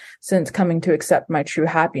on since coming to accept my true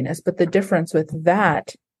happiness. But the difference with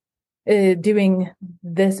that, doing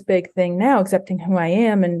this big thing now, accepting who I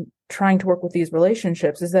am and trying to work with these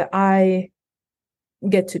relationships, is that I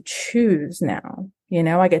get to choose now.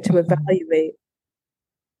 I get to evaluate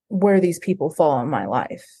where these people fall in my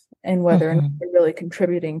life and whether or not they're really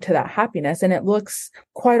contributing to that happiness. And it looks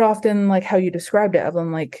quite often like how you described it,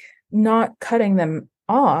 Evelyn, like not cutting them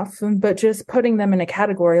off, but just putting them in a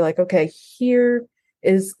category like, okay, here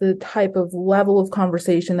is the type of level of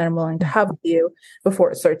conversation that I'm willing to have with you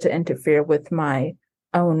before it starts to interfere with my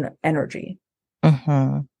own energy.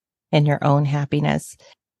 And your own happiness.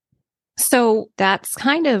 So that's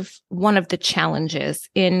kind of one of the challenges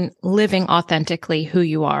in living authentically who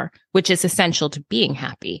you are, which is essential to being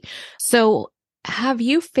happy. So have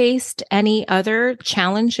you faced any other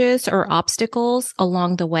challenges or obstacles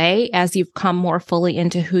along the way as you've come more fully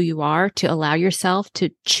into who you are to allow yourself to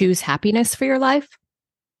choose happiness for your life?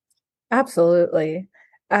 Absolutely.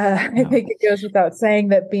 I think it goes without saying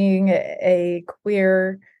that being a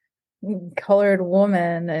queer colored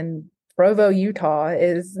woman in Provo, Utah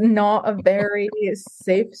is not a very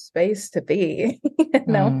safe space to be,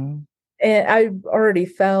 And I already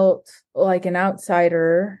felt like an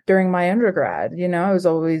outsider during my undergrad. I was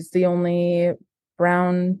always the only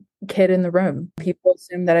brown kid in the room. People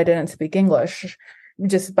assumed that I didn't speak English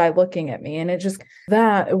just by looking at me. And it just,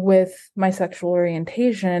 that with my sexual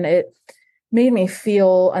orientation, it made me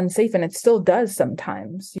feel unsafe, and it still does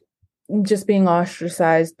sometimes. Just being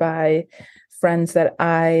ostracized by friends that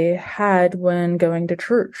I had when going to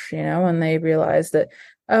church, and they realized that,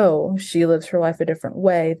 oh, she lives her life a different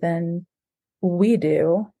way than we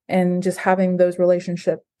do. And just having those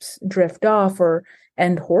relationships drift off or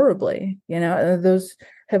end horribly, those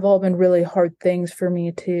have all been really hard things for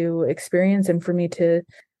me to experience and for me to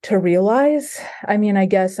realize. I mean, I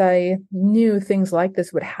guess I knew things like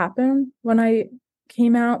this would happen when I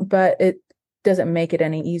came out, but it doesn't make it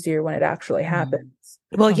any easier when it actually happens.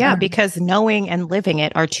 Well, yeah, because knowing and living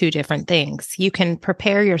it are two different things. You can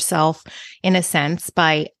prepare yourself in a sense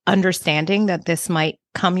by understanding that this might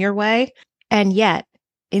come your way. And yet,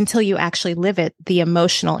 until you actually live it, the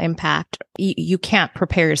emotional impact, you can't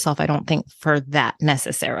prepare yourself, I don't think, for that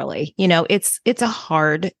necessarily. It's a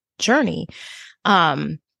hard journey.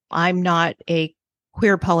 I'm not a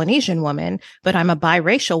queer Polynesian woman, but I'm a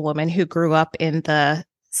biracial woman who grew up in the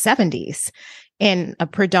 70s in a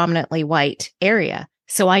predominantly white area.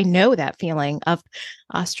 So I know that feeling of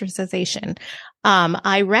ostracization.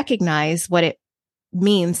 I recognize what it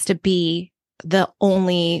means to be the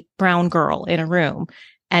only brown girl in a room.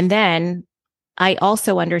 And then I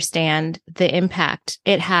also understand the impact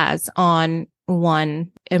it has on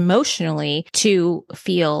one emotionally to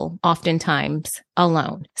feel oftentimes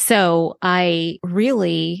alone. So I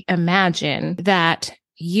really imagine that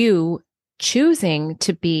you choosing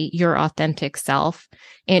to be your authentic self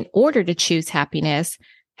in order to choose happiness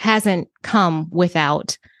hasn't come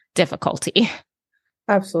without difficulty.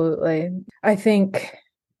 Absolutely. I think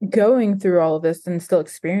going through all of this and still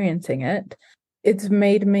experiencing it, it's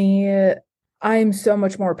made me, I'm so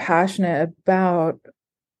much more passionate about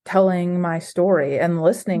telling my story and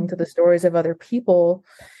listening to the stories of other people,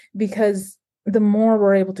 because the more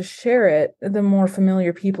we're able to share it, the more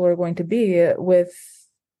familiar people are going to be with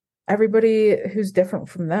everybody who's different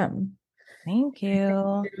from them. Thank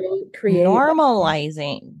you. Create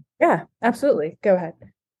normalizing. Yeah, absolutely. Go ahead.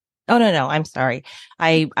 Oh, no, I'm sorry.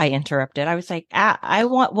 I interrupted. I was like, I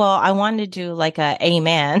wanted to do like a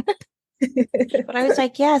amen. But I was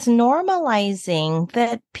like, yes, normalizing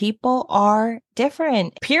that people are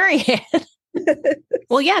different, period.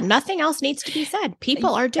 Well, yeah, nothing else needs to be said.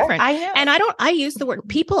 People are different. I know. And I use the word,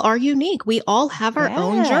 people are unique. We all have our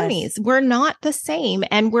own journeys. We're not the same,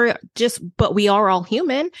 and but we are all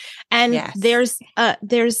human. And there's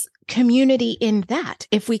community in that.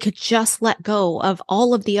 If we could just let go of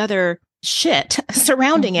all of the other shit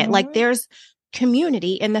surrounding it, like there's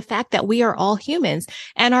community in the fact that we are all humans,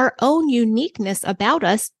 and our own uniqueness about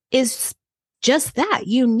us is just that,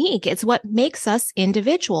 unique. It's what makes us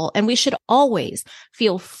individual. And we should always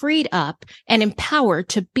feel freed up and empowered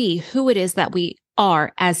to be who it is that we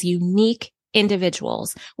are as unique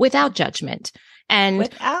individuals without judgment and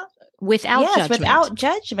without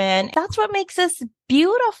judgment. That's what makes us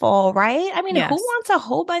beautiful, right? I mean, who wants a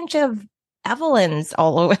whole bunch of Evelyns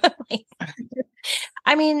all over the place?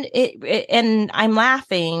 I mean, and I'm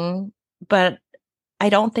laughing, but I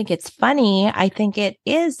don't think it's funny. I think it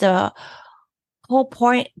is the whole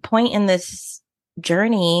point in this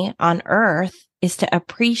journey on Earth is to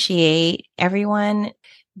appreciate everyone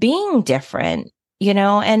being different,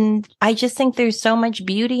 and I just think there's so much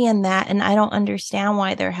beauty in that. And I don't understand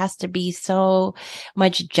why there has to be so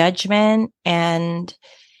much judgment and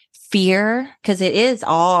fear, because it is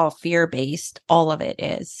all fear-based. All of it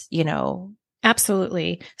is,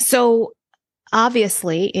 Absolutely. So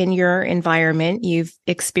obviously in your environment, you've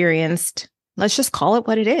experienced, let's just call it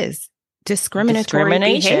what it is, discriminatory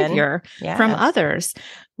behavior from others.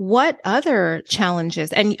 What other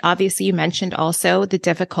challenges? And obviously you mentioned also the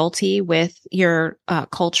difficulty with your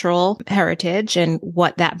cultural heritage and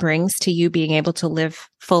what that brings to you being able to live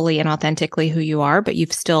fully and authentically who you are, but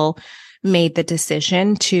you've still made the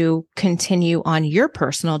decision to continue on your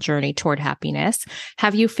personal journey toward happiness.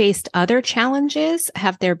 Have you faced other challenges?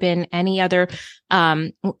 Have there been any other,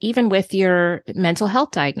 even with your mental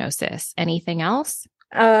health diagnosis, anything else?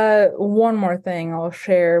 One more thing I'll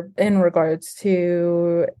share in regards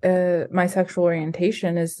to my sexual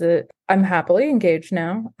orientation is that I'm happily engaged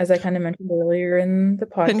now, as I kind of mentioned earlier in the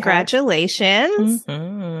podcast. Congratulations.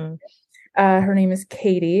 Mm-hmm. Her name is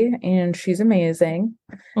Katie, and she's amazing.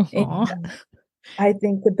 And I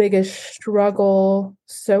think the biggest struggle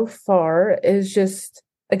so far is just,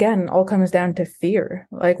 again, all comes down to fear.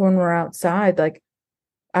 Like when we're outside, like,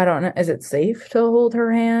 I don't know, is it safe to hold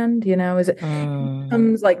her hand? Is it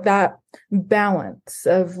comes like that balance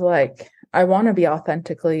of like, I want to be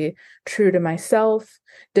authentically true to myself.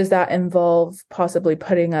 Does that involve possibly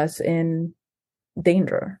putting us in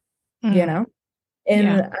danger?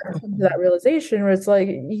 And I come to that realization where it's like,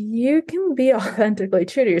 you can be authentically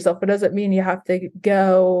true to yourself, but doesn't mean you have to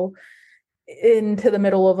go into the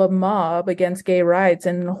middle of a mob against gay rights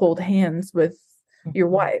and hold hands with your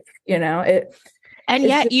wife. And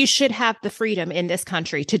yet you should have the freedom in this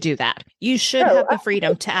country to do that. You should have the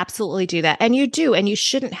freedom to absolutely do that. And you do. And you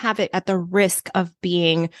shouldn't have it at the risk of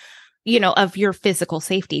being, of your physical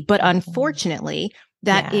safety. But unfortunately,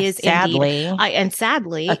 that is sadly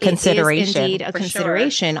a consideration. Indeed a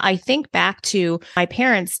consideration. Sure. I think back to my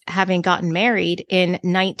parents having gotten married in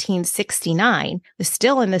 1969,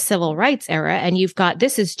 still in the civil rights era. And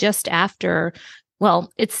this is just after,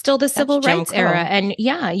 it's still the civil rights era. And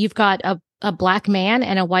you've got a black man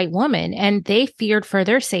and a white woman, and they feared for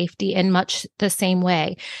their safety in much the same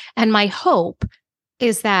way. And my hope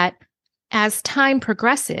is that as time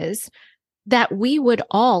progresses, that we would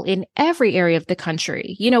all, in every area of the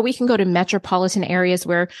country, we can go to metropolitan areas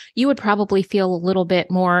where you would probably feel a little bit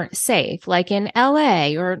more safe, like in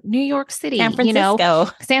LA or New York City, San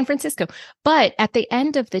Francisco. But at the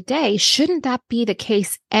end of the day, shouldn't that be the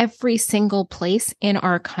case every single place in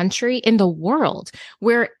our country, in the world,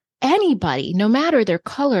 where anybody, no matter their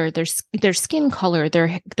color, their skin color,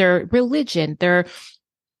 their religion, their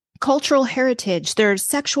cultural heritage, their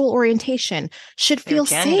sexual orientation should feel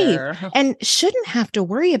safe and shouldn't have to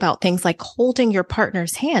worry about things like holding your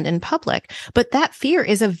partner's hand in public. But that fear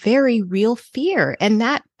is a very real fear. And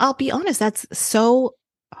that, I'll be honest, that's so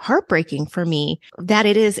heartbreaking for me that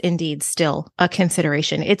it is indeed still a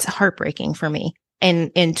consideration. It's heartbreaking for me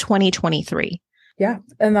in 2023. Yeah.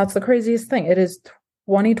 And that's the craziest thing. It is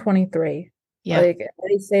 2023. Yeah. Like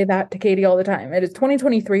I say that to Katie all the time. It is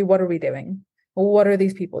 2023. What are we doing? What are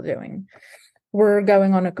these people doing? We're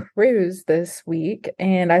going on a cruise this week,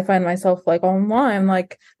 and I find myself like online,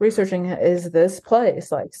 like researching, is this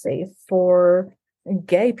place like safe for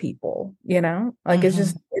gay people? Like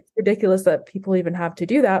it's ridiculous that people even have to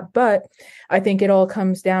do that. But I think it all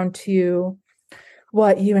comes down to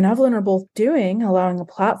what you and Evelyn are both doing, allowing a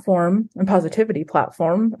platform, a positivity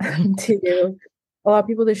platform, to allow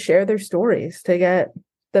people to share their stories, to get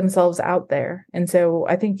themselves out there. And so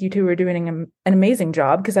I think you two are doing an amazing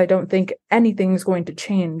job, because I don't think anything's going to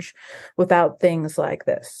change without things like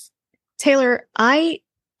this. Taylor, I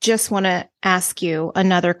just want to ask you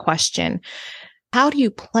another question. How do you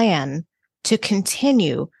plan to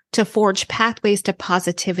continue to forge pathways to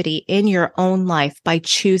positivity in your own life by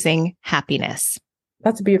choosing happiness?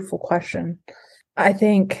 That's a beautiful question. I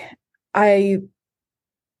think I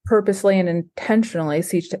purposely and intentionally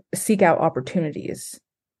seek out opportunities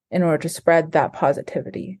in order to spread that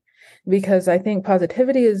positivity. Because I think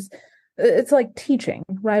positivity it's like teaching,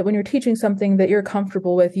 right? When you're teaching something that you're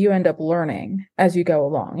comfortable with, you end up learning as you go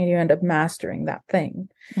along and you end up mastering that thing.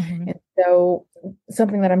 And so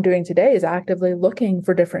something that I'm doing today is actively looking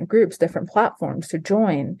for different groups, different platforms to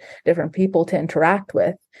join, different people to interact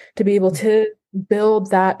with, to be able to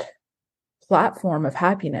build that platform of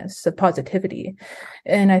happiness, of positivity.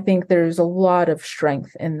 And I think there's a lot of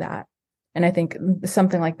strength in that. And I think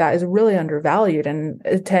something like that is really undervalued. And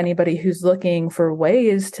to anybody who's looking for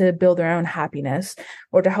ways to build their own happiness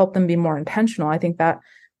or to help them be more intentional, I think that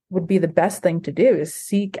would be the best thing to do, is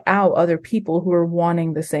seek out other people who are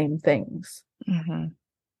wanting the same things.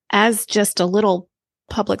 As just a little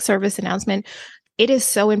public service announcement, it is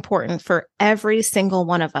so important for every single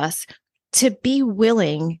one of us to be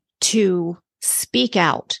willing to speak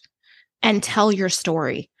out and tell your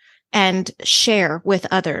story and share with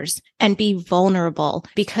others and be vulnerable,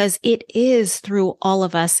 because it is through all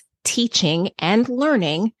of us teaching and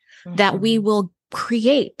learning that we will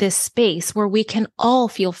create this space where we can all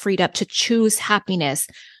feel freed up to choose happiness,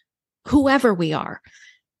 whoever we are.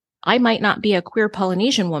 I might not be a queer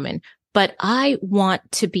Polynesian woman, but I want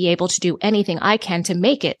to be able to do anything I can to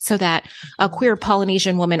make it so that a queer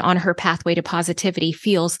Polynesian woman on her pathway to positivity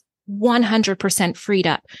feels 100% freed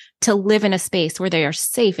up to live in a space where they are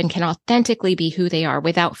safe and can authentically be who they are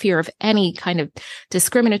without fear of any kind of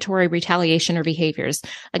discriminatory retaliation or behaviors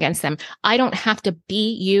against them. I don't have to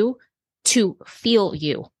be you to feel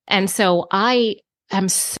you. And so I am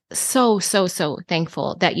so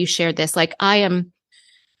thankful that you shared this. Like I'm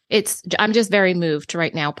just very moved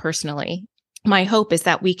right now personally. My hope is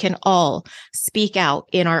that we can all speak out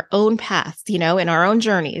in our own paths, in our own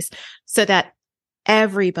journeys, so that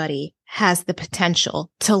everybody has the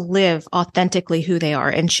potential to live authentically who they are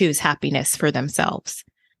and choose happiness for themselves.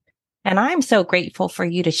 And I'm so grateful for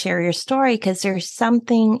you to share your story, because there's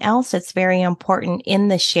something else that's very important in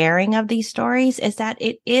the sharing of these stories, is that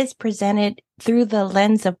it is presented through the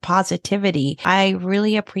lens of positivity. I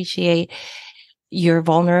really appreciate your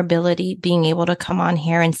vulnerability, being able to come on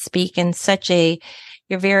here and speak in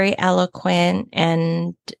you're very eloquent,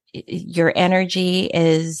 and your energy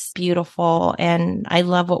is beautiful. And I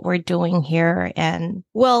love what we're doing here. And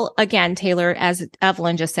well, again, Taylor, as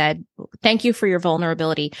Evelyn just said, thank you for your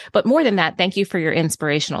vulnerability. But more than that, thank you for your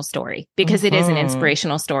inspirational story, because it is an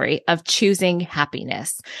inspirational story of choosing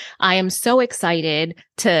happiness. I am so excited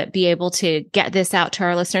to be able to get this out to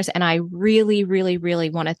our listeners. And I really, really, really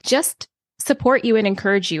want to just support you and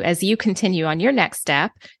encourage you as you continue on your next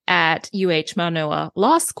step at UH Manoa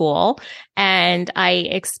Law School. And I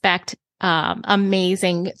expect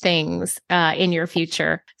amazing things in your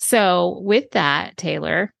future. So with that,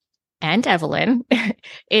 Taylor and Evelyn,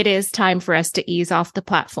 it is time for us to ease off the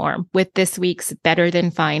platform with this week's Better Than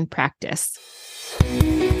Fine practice.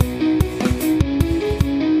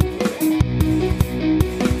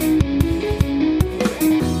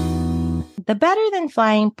 The Better Than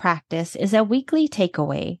Fine practice is a weekly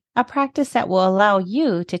takeaway, a practice that will allow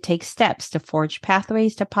you to take steps to forge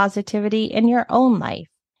pathways to positivity in your own life.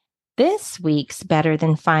 This week's Better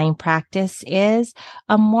Than Fine practice is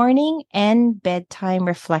a morning and bedtime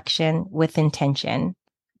reflection with intention.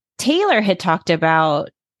 Taylor had talked about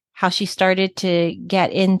how she started to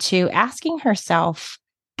get into asking herself,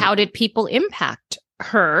 how did people impact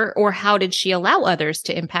her, or how did she allow others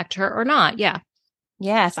to impact her or not? Yeah.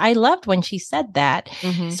 Yes, I loved when she said that.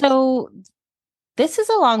 Mm-hmm. So this is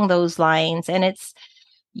along those lines, and it's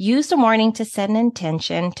use the morning to set an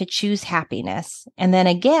intention to choose happiness. And then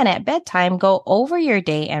again at bedtime, go over your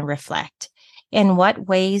day and reflect. In what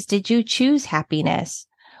ways did you choose happiness?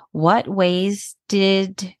 What ways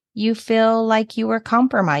did you feel like you were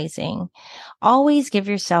compromising? Always give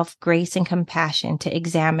yourself grace and compassion to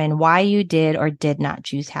examine why you did or did not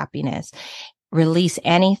choose happiness. Release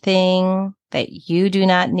anything that you do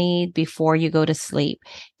not need before you go to sleep.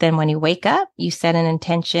 Then when you wake up, you set an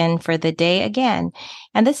intention for the day again.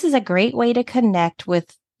 And this is a great way to connect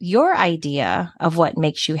with your idea of what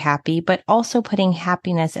makes you happy, but also putting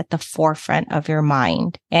happiness at the forefront of your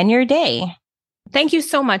mind and your day. Thank you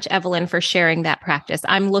so much, Evelyn, for sharing that practice.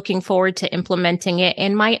 I'm looking forward to implementing it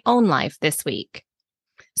in my own life this week.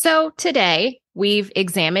 So today we've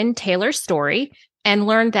examined Taylor's story and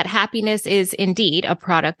learned that happiness is indeed a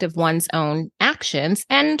product of one's own actions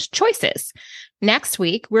and choices. Next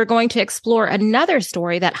week, we're going to explore another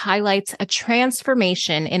story that highlights a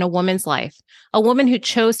transformation in a woman's life, a woman who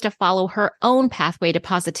chose to follow her own pathway to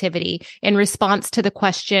positivity in response to the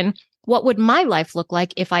question, what would my life look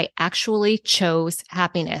like if I actually chose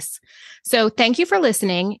happiness? So thank you for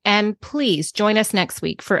listening, and please join us next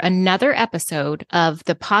week for another episode of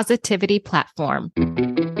the Positivity Platform.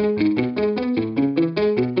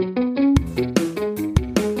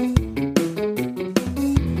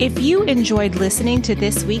 If you enjoyed listening to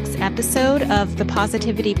this week's episode of the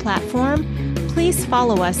Positivity Platform, please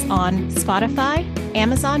follow us on Spotify,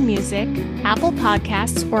 Amazon Music, Apple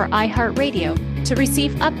Podcasts, or iHeartRadio to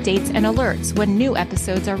receive updates and alerts when new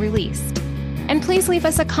episodes are released. And please leave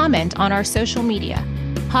us a comment on our social media,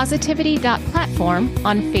 positivity.platform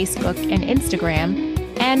on Facebook and Instagram,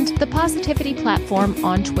 and the Positivity Platform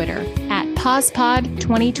on Twitter at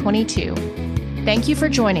PosPod2022. Thank you for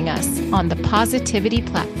joining us on the Positivity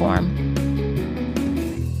Platform.